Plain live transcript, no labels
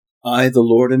I, the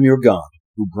Lord, am your God,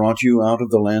 who brought you out of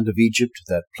the land of Egypt,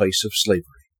 that place of slavery.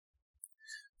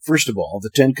 First of all,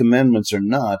 the 10 Commandments are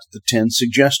not the 10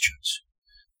 suggestions.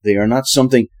 They are not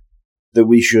something that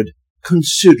we should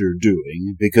consider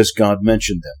doing because God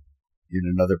mentioned them. In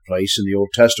another place in the Old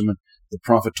Testament, the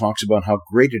prophet talks about how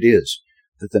great it is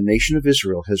that the nation of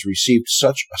Israel has received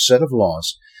such a set of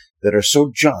laws that are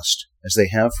so just as they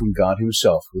have from God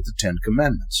himself with the 10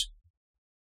 Commandments.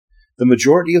 The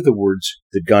majority of the words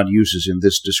that God uses in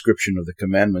this description of the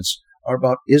commandments are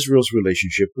about Israel's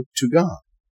relationship to God.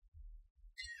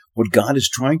 What God is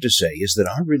trying to say is that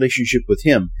our relationship with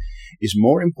him is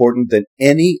more important than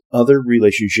any other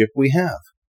relationship we have.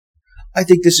 I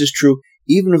think this is true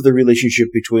even of the relationship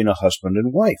between a husband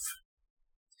and wife.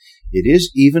 It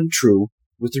is even true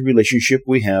with the relationship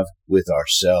we have with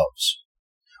ourselves.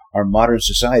 Our modern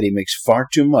society makes far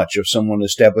too much of someone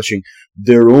establishing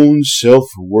their own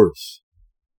self-worth.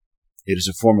 It is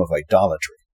a form of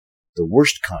idolatry, the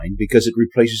worst kind because it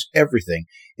replaces everything,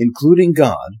 including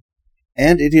God,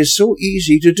 and it is so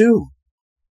easy to do.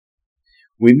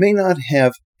 We may not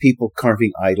have people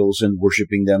carving idols and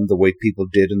worshiping them the way people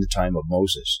did in the time of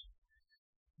Moses,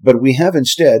 but we have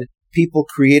instead people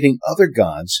creating other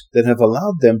gods that have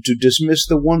allowed them to dismiss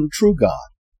the one true God.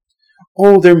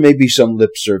 Oh, there may be some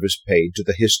lip service paid to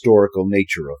the historical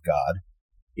nature of God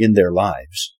in their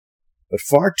lives, but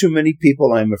far too many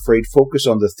people, I am afraid, focus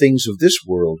on the things of this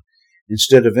world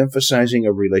instead of emphasizing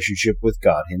a relationship with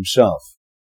God himself.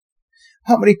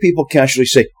 How many people casually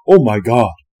say, "Oh my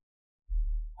God"?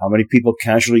 How many people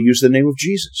casually use the name of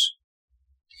Jesus?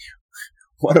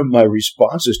 One of my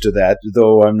responses to that,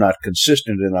 though I'm not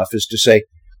consistent enough, is to say,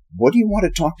 what do you want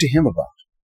to talk to him about?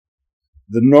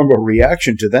 The normal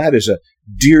reaction to that is a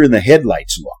deer in the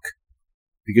headlights look,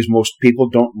 because most people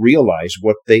don't realize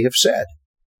what they have said.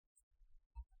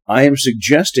 I am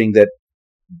suggesting that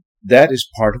that is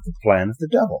part of the plan of the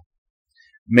devil.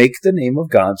 Make the name of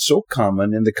God so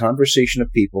common in the conversation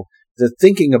of people that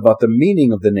thinking about the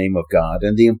meaning of the name of God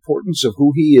and the importance of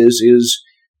who he is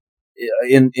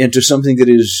into something that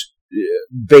is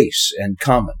base and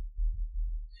common.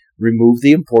 Remove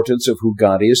the importance of who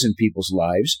God is in people's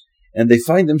lives, and they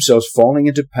find themselves falling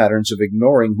into patterns of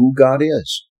ignoring who God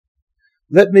is.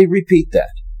 Let me repeat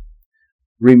that.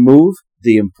 Remove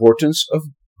the importance of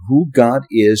who God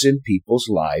is in people's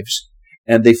lives,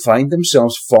 and they find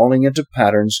themselves falling into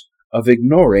patterns of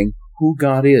ignoring who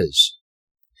God is.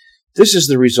 This is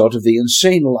the result of the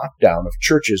insane lockdown of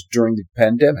churches during the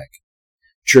pandemic.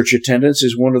 Church attendance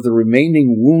is one of the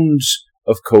remaining wounds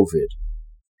of COVID.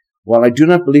 While I do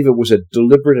not believe it was a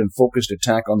deliberate and focused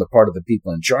attack on the part of the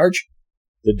people in charge,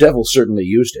 the devil certainly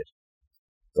used it.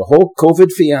 The whole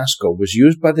COVID fiasco was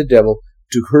used by the devil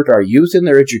to hurt our youth in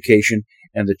their education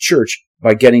and the church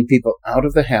by getting people out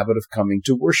of the habit of coming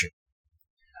to worship.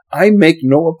 I make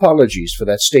no apologies for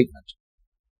that statement.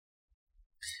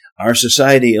 Our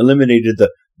society eliminated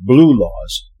the blue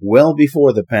laws well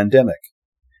before the pandemic.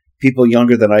 People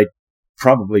younger than I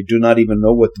probably do not even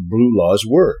know what the blue laws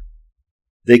were.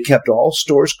 They kept all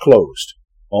stores closed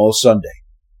all Sunday.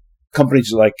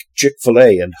 Companies like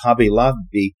Chick-fil-A and Hobby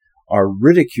Lobby are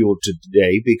ridiculed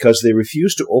today because they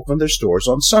refuse to open their stores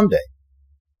on Sunday.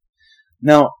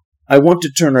 Now, I want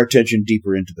to turn our attention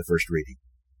deeper into the first reading.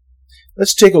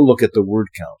 Let's take a look at the word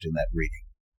count in that reading.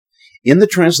 In the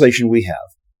translation we have,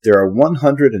 there are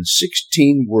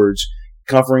 116 words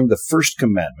covering the first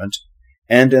commandment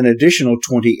and an additional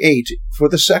 28 for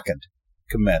the second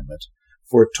commandment,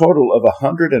 for a total of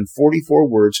 144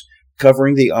 words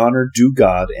covering the honor due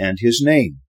God and his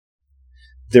name.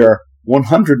 There are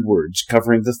 100 words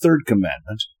covering the third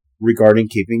commandment regarding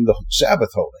keeping the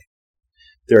Sabbath holy.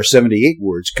 There are 78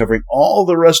 words covering all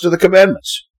the rest of the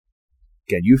commandments.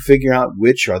 Can you figure out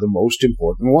which are the most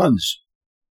important ones?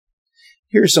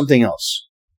 Here's something else.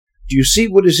 Do you see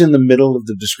what is in the middle of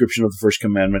the description of the first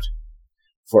commandment?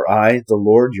 For I, the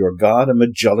Lord your God, am a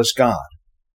jealous God.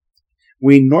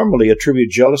 We normally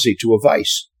attribute jealousy to a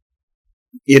vice.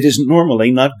 It is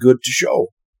normally not good to show.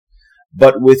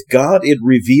 But with God it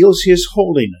reveals his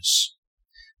holiness.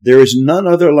 There is none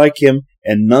other like him,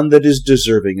 and none that is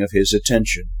deserving of his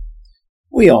attention.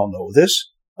 We all know this,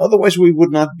 otherwise we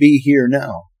would not be here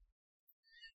now.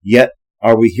 Yet,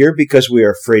 are we here because we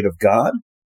are afraid of God,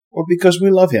 or because we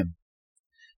love him?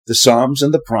 The Psalms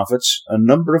and the prophets a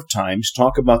number of times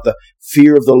talk about the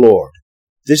fear of the Lord.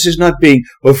 This is not being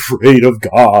afraid of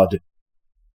God.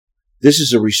 This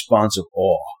is a response of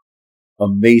awe,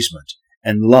 amazement,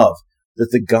 and love that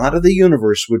the God of the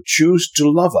universe would choose to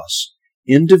love us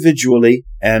individually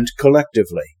and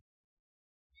collectively.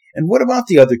 And what about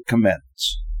the other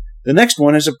commandments? The next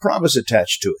one has a promise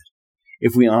attached to it.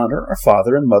 If we honor our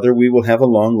father and mother, we will have a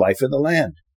long life in the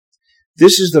land.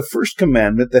 This is the first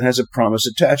commandment that has a promise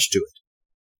attached to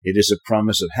it. It is a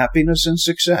promise of happiness and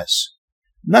success,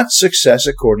 not success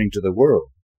according to the world.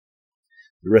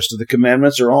 The rest of the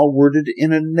commandments are all worded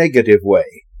in a negative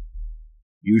way.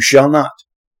 You shall not.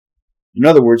 In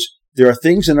other words, there are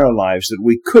things in our lives that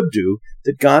we could do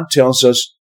that God tells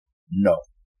us no.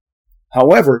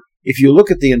 However, if you look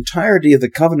at the entirety of the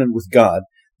covenant with God,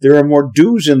 there are more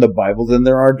do's in the Bible than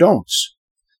there are don'ts.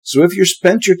 So if you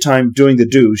spent your time doing the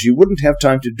do's, you wouldn't have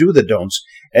time to do the don'ts,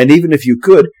 and even if you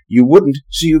could, you wouldn't,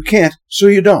 so you can't, so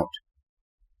you don't.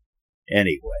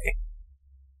 Anyway,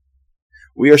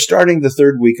 we are starting the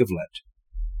third week of Lent.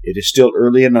 It is still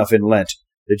early enough in Lent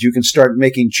that you can start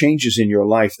making changes in your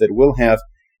life that will have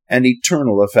an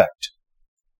eternal effect.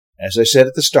 As I said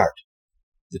at the start,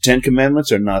 the 10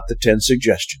 Commandments are not the 10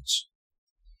 suggestions.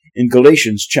 In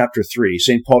Galatians chapter 3,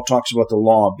 St. Paul talks about the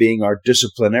law being our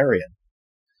disciplinarian,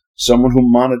 someone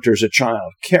who monitors a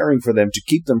child, caring for them to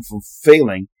keep them from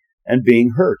failing and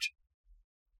being hurt.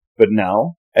 But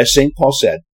now, as St. Paul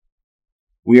said,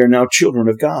 we are now children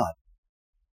of God.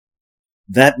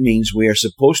 That means we are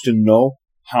supposed to know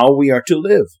how we are to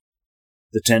live.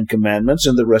 The 10 Commandments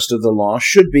and the rest of the law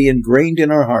should be ingrained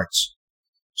in our hearts,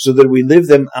 so that we live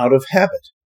them out of habit.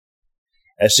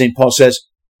 As St. Paul says,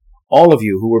 all of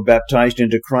you who were baptized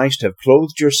into Christ have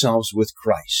clothed yourselves with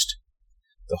Christ.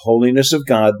 The holiness of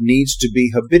God needs to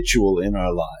be habitual in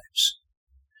our lives.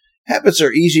 Habits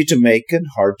are easy to make and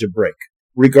hard to break,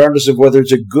 regardless of whether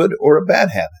it's a good or a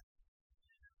bad habit.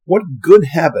 What good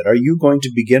habit are you going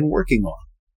to begin working on?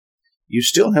 You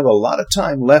still have a lot of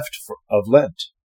time left of Lent.